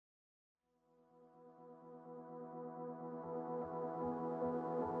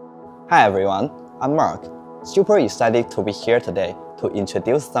Hi everyone, I'm Mark. Super excited to be here today to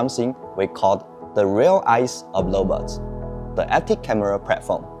introduce something we call the real eyes of robots, the haptic camera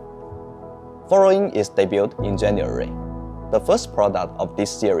platform. Following its debut in January, the first product of this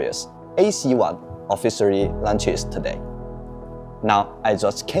series, AC1, officially launches today. Now I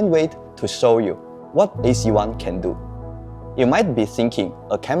just can't wait to show you what AC1 can do. You might be thinking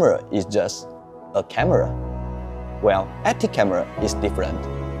a camera is just a camera. Well, haptic camera is different.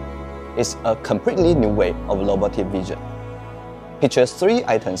 It's a completely new way of robotic vision. Picture three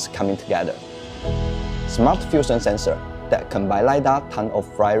items coming together. Smart fusion sensor that combine LiDAR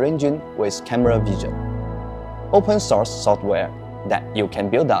time-of-flight ranging with camera vision. Open source software that you can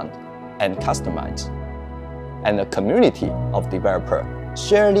build on and customize. And a community of developers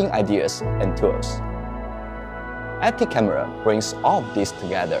sharing ideas and tools. Haptic camera brings all of this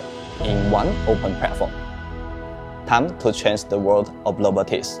together in one open platform. Time to change the world of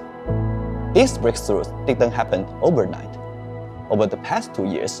robotics. This breakthrough didn't happen overnight. Over the past 2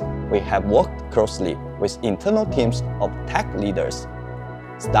 years, we have worked closely with internal teams of tech leaders,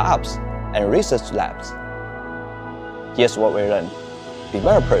 startups, and research labs. Here's what we learned.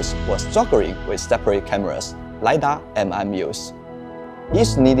 Developers were struggling with separate cameras, LiDAR and IMUs,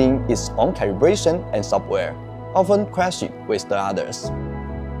 each needing its own calibration and software, often clashing with the others.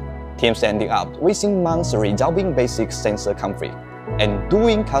 Teams ending up wasting months resolving basic sensor conflict and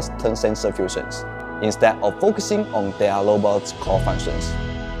doing custom sensor fusions instead of focusing on their robot's core functions.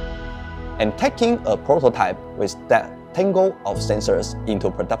 And taking a prototype with that tangle of sensors into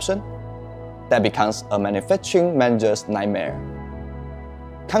production, that becomes a manufacturing manager's nightmare.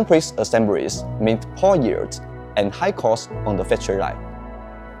 Complex assemblies meant poor yields and high costs on the factory line.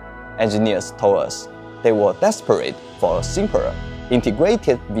 Engineers told us they were desperate for simpler,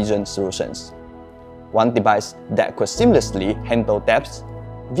 integrated vision solutions. One device that could seamlessly handle depth,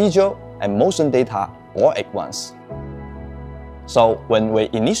 visual, and motion data all at once. So when we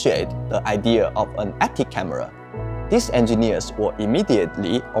initiate the idea of an haptic camera, these engineers were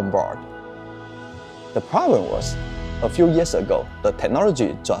immediately on board. The problem was, a few years ago, the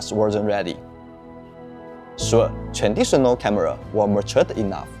technology just wasn't ready. Sure, traditional cameras were matured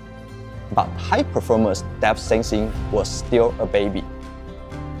enough, but high-performance depth sensing was still a baby.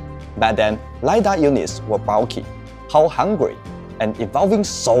 Back then, LiDAR units were bulky, power-hungry, and evolving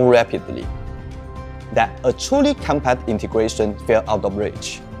so rapidly that a truly compact integration fell out of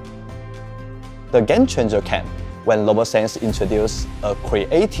reach. The game changer came when RoboSense introduced a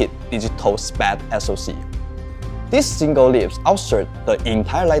created digital SPAD SoC. This single leap ushered the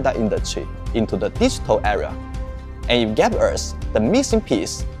entire LiDAR industry into the digital era, and it gave us the missing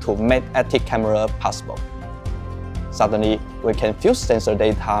piece to make haptic camera possible. Suddenly, we can fuse sensor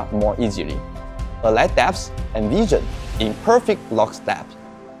data more easily, align depth and vision in perfect lockstep,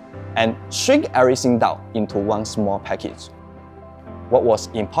 and shrink everything down into one small package. What was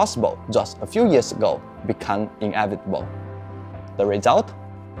impossible just a few years ago became inevitable. The result?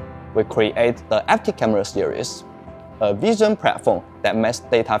 We create the haptic camera series, a vision platform that makes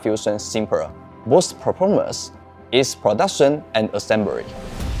data fusion simpler, boosts performance, ease production and assembly.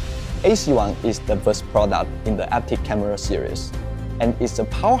 AC1 is the first product in the haptic camera series, and it's a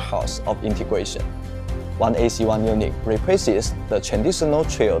powerhouse of integration. One AC1 unit replaces the traditional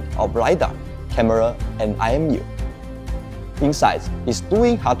trio of LiDAR, camera, and IMU. Inside is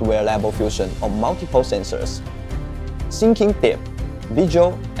doing hardware-level fusion of multiple sensors, syncing depth,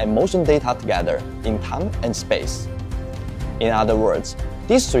 visual, and motion data together in time and space. In other words,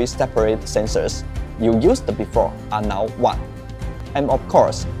 these three separate sensors you used before are now one. And of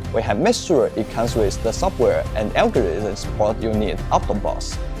course, we have made sure it comes with the software and algorithm support you need out of the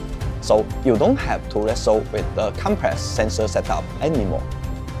box, so you don't have to wrestle with the complex sensor setup anymore.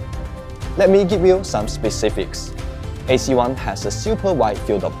 Let me give you some specifics. AC1 has a super wide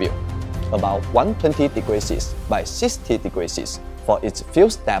field of view, about 120 degrees by 60 degrees for its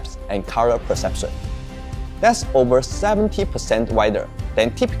field depth and color perception. That's over 70% wider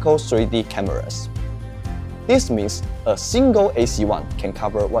than typical 3D cameras. This means a single AC1 can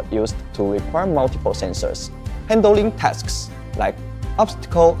cover what used to require multiple sensors, handling tasks like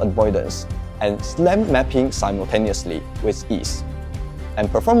obstacle avoidance and slam mapping simultaneously with ease.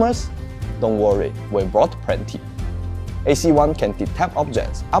 And performance? Don't worry, we brought plenty. AC1 can detect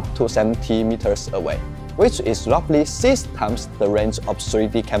objects up to 70 meters away, which is roughly 6 times the range of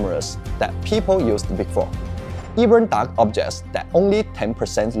 3D cameras that people used before. Even dark objects that only 10%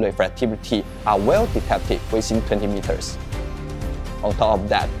 reflectivity are well detected within 20 meters. On top of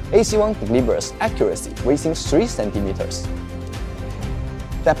that, AC1 delivers accuracy within 3 centimeters.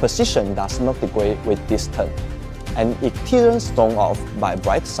 That precision does not degrade with distance, and it isn't thrown off by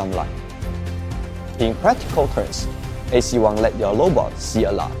bright sunlight. In practical terms, AC1 lets your robot see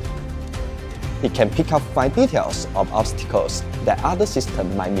a lot. It can pick up fine details of obstacles that other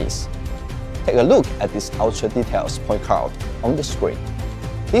systems might miss. Take a look at this ultra detailed point cloud on the screen.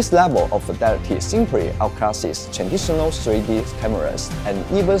 This level of fidelity simply outclasses traditional 3D cameras and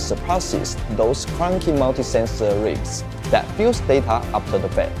even surpasses those clunky multi-sensor rigs that fuse data after the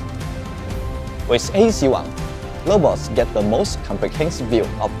fact. With AC1, robots get the most comprehensive view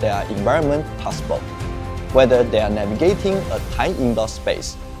of their environment possible, whether they are navigating a tight indoor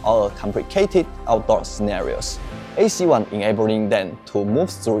space or a complicated outdoor scenarios. AC1 enabling them to move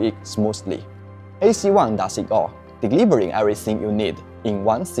through it smoothly. AC1 does it all, delivering everything you need in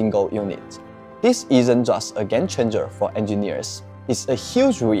one single unit. This isn't just a game changer for engineers, it's a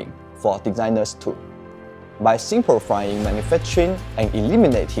huge win for designers too. By simplifying manufacturing and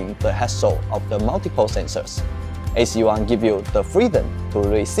eliminating the hassle of the multiple sensors, AC1 gives you the freedom to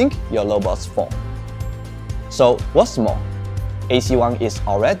rethink your robot's form. So what's more, AC1 is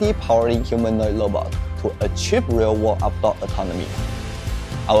already powering humanoid robots to achieve real-world outdoor autonomy.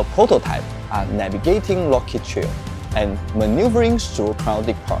 Our prototypes are navigating rocky trails and maneuvering through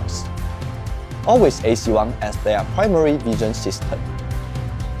crowded parks, all with AC1 as their primary vision system.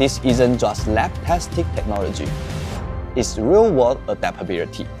 This isn't just lab-tested technology, it's real-world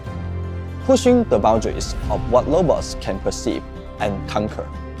adaptability, pushing the boundaries of what robots can perceive and conquer.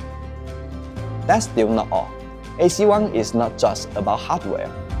 That's still not all. AC1 is not just about hardware.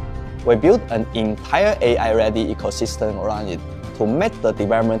 We built an entire AI-ready ecosystem around it to make the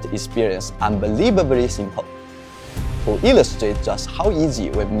development experience unbelievably simple. To illustrate just how easy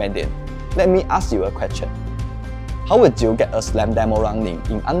we've made it, let me ask you a question. How would you get a SLAM demo running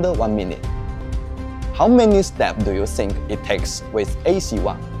in under 1 minute? How many steps do you think it takes with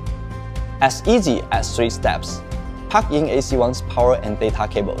AC1? As easy as 3 steps. Plug in AC1's power and data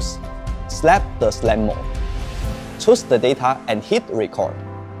cables. Select the SLAM mode. Choose the data and hit record.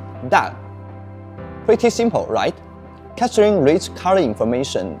 Done. Pretty simple, right? Capturing rich color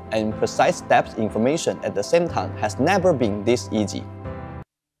information and precise depth information at the same time has never been this easy.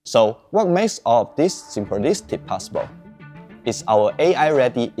 So, what makes all of this simplicity possible? It's our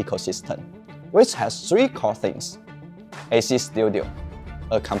AI-ready ecosystem, which has 3 core things: AC Studio,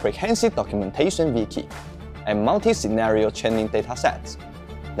 a comprehensive documentation wiki, and multi-scenario training datasets.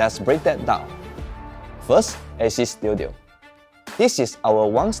 Let's break that down. First, AC Studio. This is our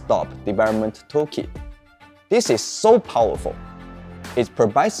one-stop development toolkit. This is so powerful. It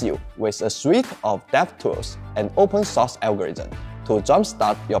provides you with a suite of dev tools and open-source algorithms to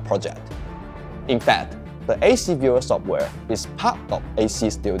jumpstart your project. In fact, the AC Viewer software is part of AC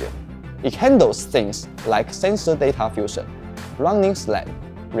Studio. It handles things like sensor data fusion, running SLAM,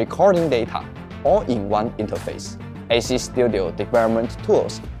 recording data, all in one interface. AC Studio development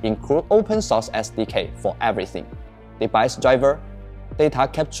tools include open-source SDK for everything: device driver, data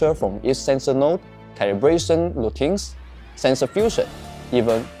capture from each sensor node, calibration routines, sensor fusion,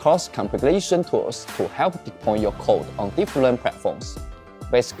 even cross-compilation tools to help deploy your code on different platforms.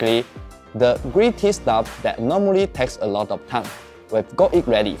 Basically, the gritty stuff that normally takes a lot of time, we've got it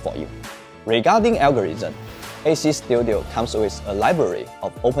ready for you. Regarding algorithm, AC Studio comes with a library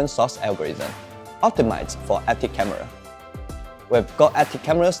of open-source algorithms optimized for active camera. We've got active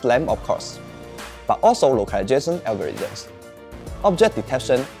camera SLAM, of course, but also localization algorithms, object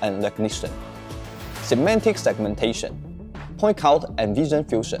detection and recognition, semantic segmentation, point cloud and vision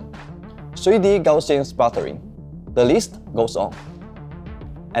fusion, 3D Gaussian splattering. The list goes on.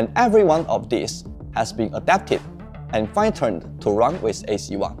 And every one of these has been adapted and fine-tuned to run with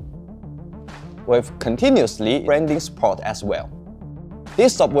AC1. With continuously branding support as well.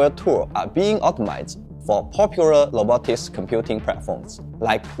 These software tools are being optimized for popular robotics computing platforms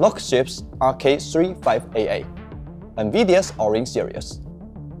like Rockchip's RK35AA, NVIDIA's Orin series,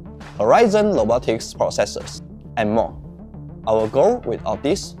 Horizon Robotics processors, and more. Our goal with all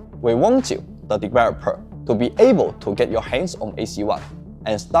this, we want you, the developer, to be able to get your hands on AC1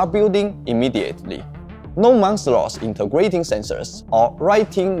 and start building immediately. No months lost integrating sensors or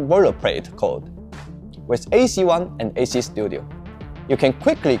writing boilerplate code. With AC1 and AC Studio, you can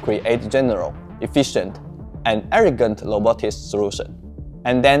quickly create general, efficient, and elegant robotics solution.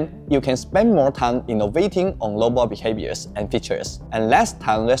 And then you can spend more time innovating on robot behaviors and features, and less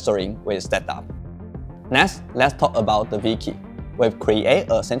time wrestling with setup. Next, let's talk about the wiki. We've created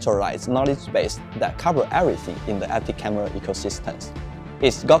a centralized knowledge base that covers everything in the active camera ecosystems.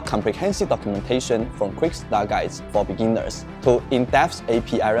 It's got comprehensive documentation from quick start guides for beginners to in-depth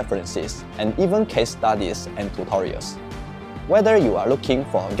API references and even case studies and tutorials. Whether you are looking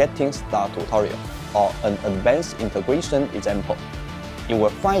for a getting started tutorial or an advanced integration example, you will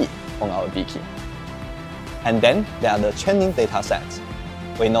find it on our wiki. And then there are the training data sets.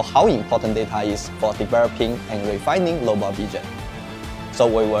 We know how important data is for developing and refining robot vision. So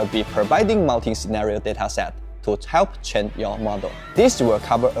we will be providing multi-scenario dataset to help train your model. This will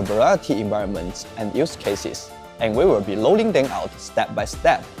cover a variety of environments and use cases, and we will be rolling them out step by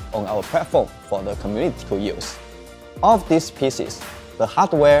step on our platform for the community to use. All of these pieces, the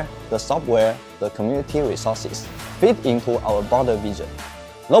hardware, the software, the community resources, fit into our broader vision.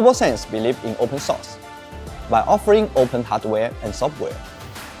 RoboSense believes in open source. By offering open hardware and software,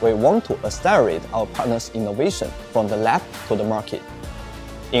 we want to accelerate our partners' innovation from the lab to the market.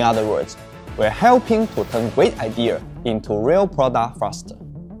 In other words, we're helping to turn great ideas into real product faster.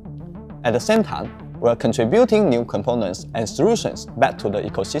 At the same time, we're contributing new components and solutions back to the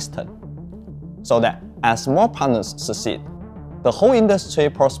ecosystem, so that as more partners succeed, the whole industry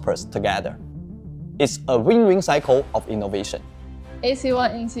prospers together. It's a win-win cycle of innovation.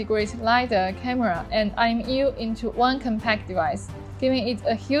 AC-1 integrates LiDAR, camera, and IMU into one compact device, giving it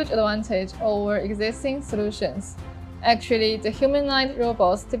a huge advantage over existing solutions. Actually, the humanoid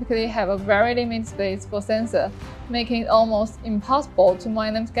robots typically have a very limited space for sensors, making it almost impossible to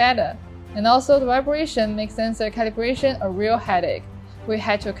mine them together. And also, the vibration makes sensor calibration a real headache. We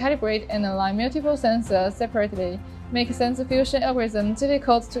had to calibrate and align multiple sensors separately, making sensor fusion algorithm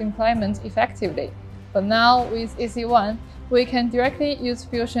difficult to implement effectively. But now, with AC-1, we can directly use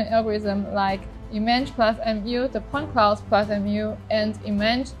fusion algorithm like image plus MU, the point cloud plus MU, and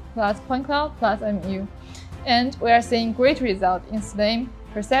image plus point cloud plus MU. And we are seeing great results in SLAM,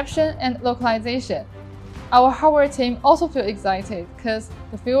 perception, and localization. Our hardware team also feels excited because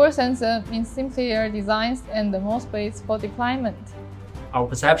the fewer sensors means simpler designs and more space for deployment. Our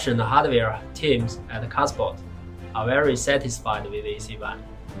perception hardware teams at Casport are very satisfied with AC-1.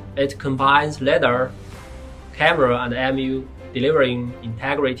 It combines LiDAR, camera, and MU, delivering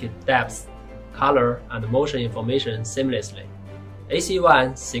integrated depth, color, and motion information seamlessly.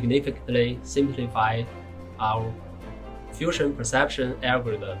 AC-1 significantly simplified our fusion perception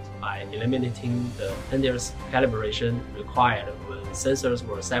algorithm by eliminating the tedious calibration required when sensors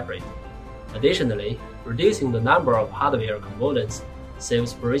were separate. Additionally, reducing the number of hardware components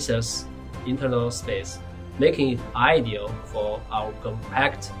saves precious internal space, making it ideal for our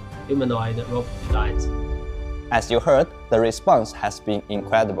compact humanoid robot designs. As you heard, the response has been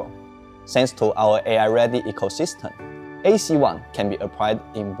incredible. Thanks to our AI-ready ecosystem, AC-1 can be applied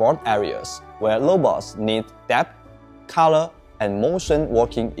in broad areas where robots need depth, color, and motion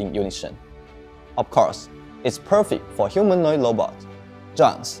working in unison. Of course, it's perfect for humanoid robots,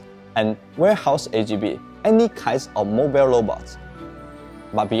 drones, and warehouse AGV, any kinds of mobile robots.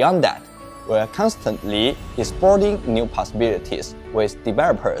 But beyond that, we're constantly exploring new possibilities with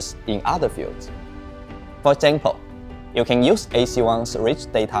developers in other fields. For example, you can use AC-1's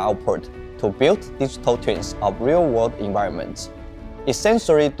rich data output to build digital twins of real-world environments,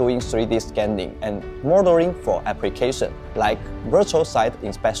 essentially doing 3D scanning and modeling for applications like virtual site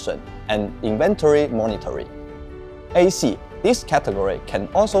inspection and inventory monitoring. AC, this category can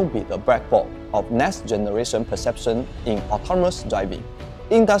also be the backbone of next-generation perception in autonomous driving,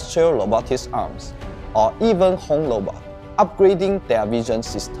 industrial robotics arms, or even home robots, upgrading their vision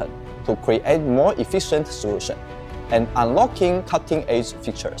system to create more efficient solutions and unlocking cutting-edge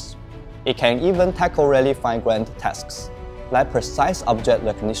features. It can even tackle really fine-grained tasks, like precise object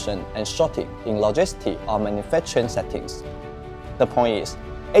recognition and sorting in logistics or manufacturing settings. The point is,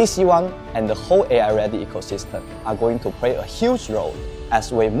 AC-1 and the whole AI-ready ecosystem are going to play a huge role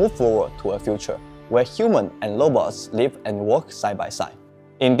as we move forward to a future where humans and robots live and work side by side.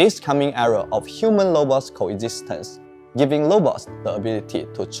 In this coming era of human-robots coexistence, giving robots the ability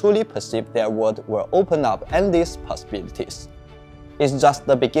to truly perceive their world will open up endless possibilities. It's just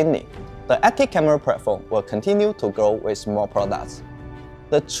the beginning. The active camera platform will continue to grow with more products.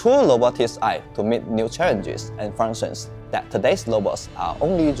 The true robotics eye to meet new challenges and functions that today's robots are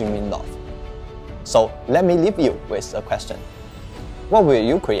only dreaming of. So let me leave you with a question. What will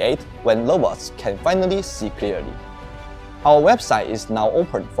you create when robots can finally see clearly? Our website is now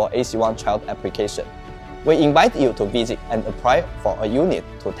open for AC-1 trial application. We invite you to visit and apply for a unit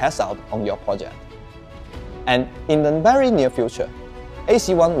to test out on your project. And in the very near future,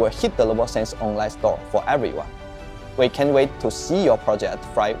 AC-1 will hit the RoboSense online store for everyone. We can't wait to see your project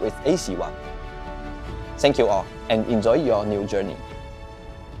fly with AC-1. Thank you all and enjoy your new journey.